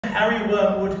Harry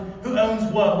Wormwood, who owns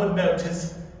Wormwood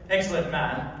Motors. Excellent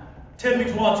man. Told me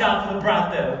to watch out for the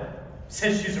brat, though.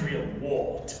 Says she's a real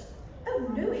wart. Oh,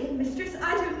 no, headmistress.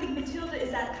 I don't think Matilda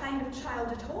is that kind of child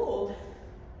at all.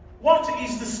 What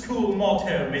is the school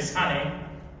motto, Miss Honey?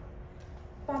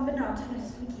 Bambinatum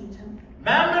est magitum.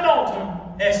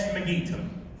 Bambinatum est magitum.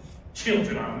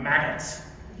 Children are maggots.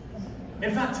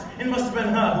 In fact, it must have been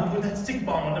her who put that stick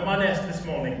bomb under my desk this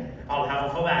morning. I'll have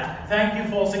her for that. Thank you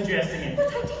for suggesting it. But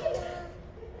I didn't.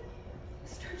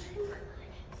 Miss Trunchbull,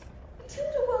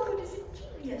 Matilda Wormwood is a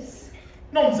genius.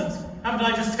 Nonsense. Haven't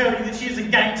I just told you that she's a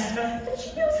gangster? But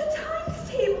she knows her times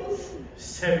tables.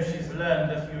 So she's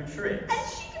learned a few tricks. And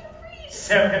she can read.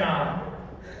 So can I.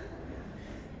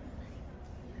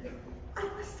 I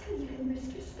must tell you,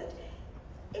 headmistress, that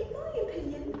in my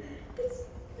opinion, this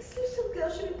little girl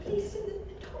should be placed in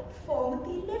the top form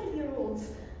with the 11-year-olds.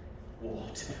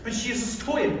 What? But she is a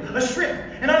squib, a shrimp,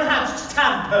 an unhatched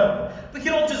tadpole. We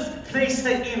cannot just place her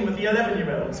in with the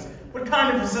 11-year-olds. What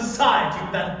kind of a society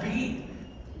would that be?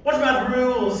 What about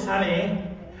rules, honey?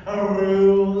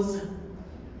 Rules?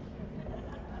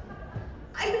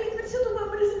 I believe Matilda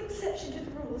Wormwood is an exception to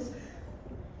the rules.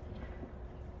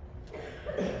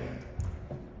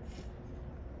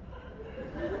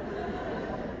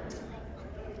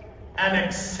 An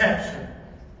exception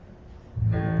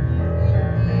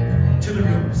to the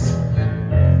rules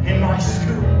in my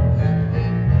school.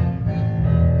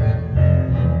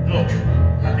 Look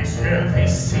at these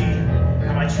trophies, see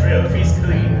how my trophies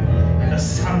gleam in the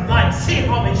sunlight, see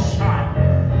how they shine.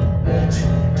 What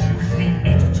do you think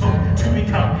it took to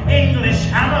become English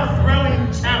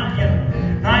hammer-throwing champion?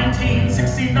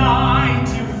 1969,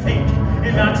 do you think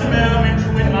in that moment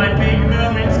when my big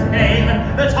moment came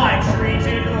that I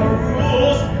treated the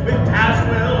rules with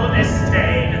casual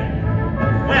disdain?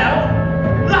 Well,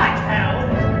 like hell.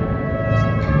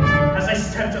 As I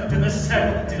stepped up to the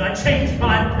cell, did I change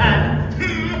my plan?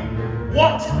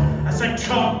 What? As I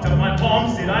chalked up my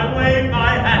palms, did I wave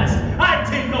my hands? I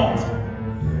did not.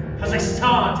 As I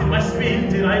started my spin,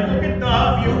 did I look at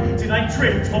the view? Did I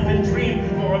drift off and dream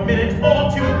for a minute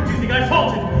or two? Do you think I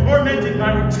faltered or amended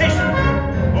my rotation?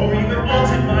 Or even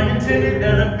altered my intended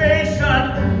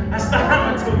elevation? As the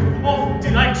hammer took off,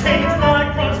 did I change my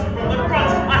grunt from the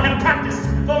grunt I had practiced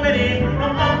for many a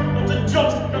month? Not a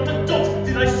jot, not a dot,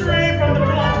 did I stray from the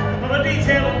plot? Not a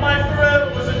detail of my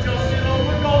throat was adjusted or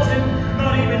forgotten.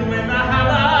 Not even when the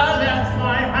hammer left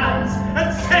my hands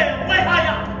and sailed way high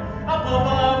up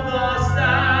above the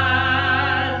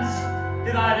stands.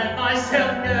 Did I let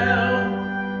myself go?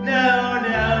 No, no,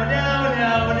 no,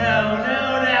 no, no, no,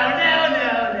 no, no,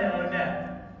 no, no, no.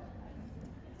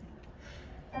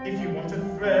 If you want to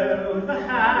throw the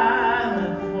hammer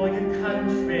for your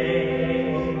country,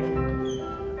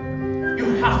 you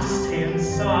have to stay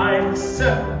inside the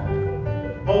circle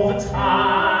all the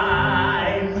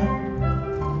time.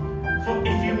 For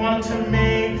if you want to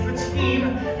make the team,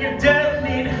 you don't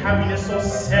need happiness or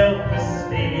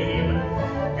self-esteem.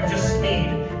 You just need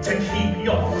to keep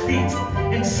your feet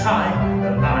inside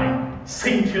the line.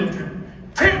 Sing, children.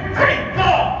 2, 3, 4!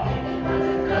 If you want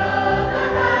to throw the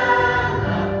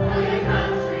hammer for your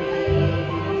country,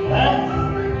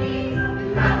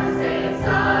 you have to stay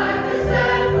inside the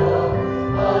circle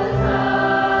all the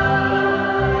time.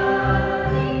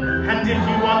 And if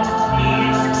you want to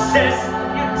teach success,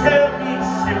 you don't need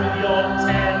sympathy or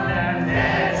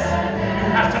tenderness. You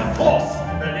have to force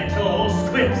the little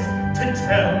squibs to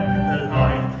toe the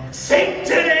line. Sing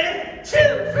to me! 2,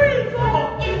 3,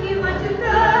 4! If you want to throw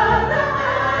the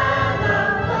hammer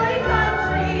for your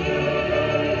country,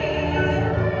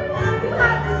 you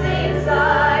have to stay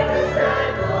inside the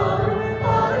circle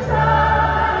all the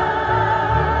time.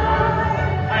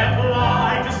 I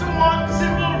apply just one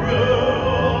simple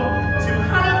rule to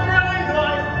hammer-throwing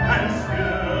life and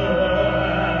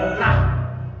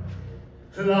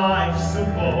school. Life's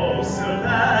supposed to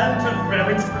learn to throw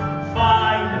it,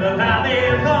 find the valley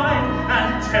line and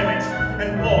toe it,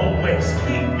 and always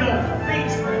keep your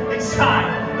feet inside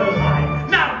the line.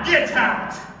 Now get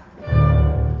out!